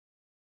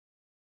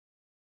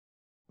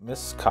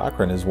Miss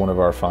Cochran is one of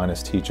our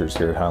finest teachers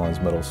here at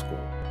Highlands Middle School.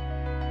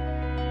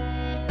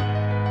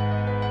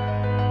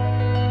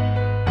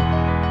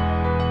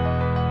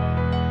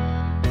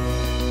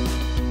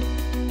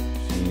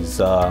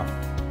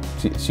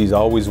 She's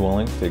always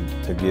willing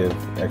to give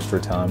extra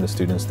time to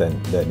students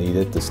that need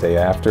it, to stay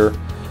after.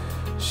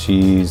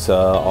 She's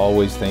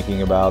always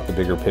thinking about the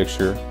bigger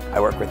picture. I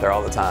work with her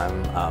all the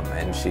time,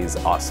 and she's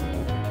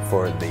awesome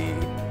for the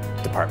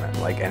department.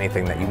 Like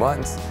anything that you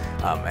want,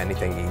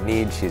 anything you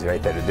need, she's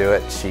right there to do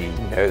it. She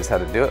knows how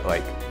to do it.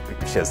 Like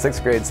she has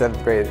 6th grade,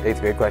 7th grade,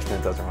 8th grade questions,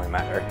 it doesn't really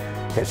matter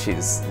because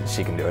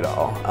she can do it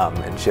all,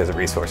 and she has a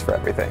resource for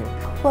everything.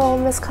 Well,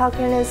 Miss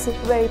Cochran is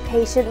very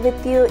patient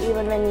with you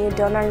even when you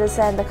don't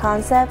understand the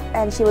concept,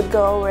 and she would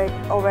go over it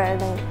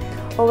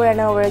over and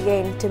over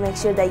again to make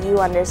sure that you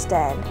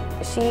understand.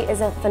 She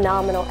is a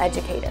phenomenal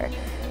educator.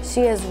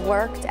 She has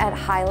worked at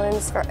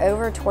Highlands for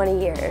over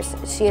 20 years.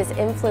 She has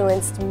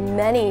influenced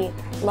many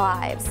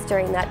lives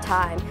during that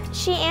time.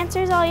 She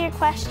answers all your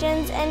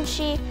questions, and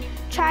she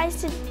tries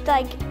to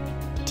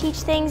teach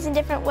things in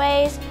different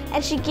ways,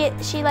 and she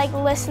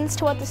listens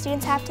to what the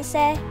students have to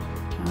say.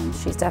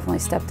 She's definitely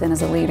stepped in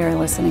as a leader,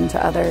 listening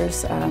to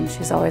others.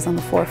 She's always on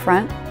the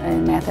forefront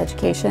in math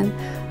education,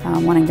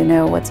 wanting to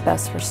know what's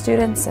best for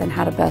students and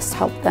how to best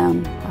help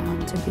them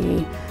to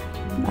be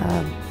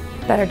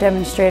better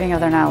demonstrating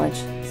of their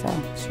knowledge.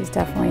 So she's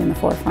definitely in the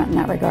forefront in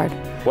that regard.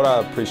 What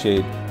I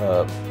appreciate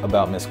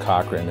about Miss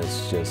Cochran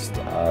is just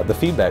the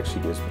feedback she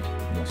gives me.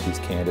 You know, she's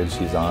candid,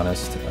 she's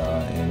honest,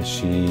 and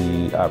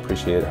I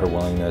appreciate her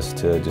willingness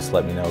to just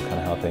let me know kind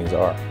of how things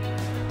are.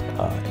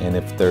 And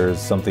if there's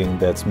something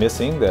that's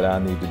missing that I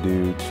need to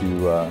do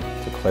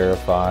to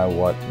clarify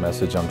what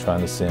message I'm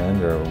trying to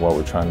send or what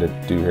we're trying to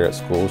do here at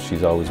school,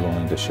 she's always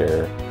willing to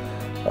share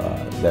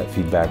that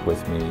feedback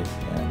with me,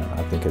 and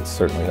I think it's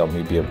certainly helped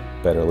me be a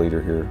better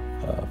leader here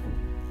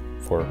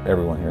for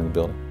everyone here in the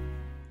building.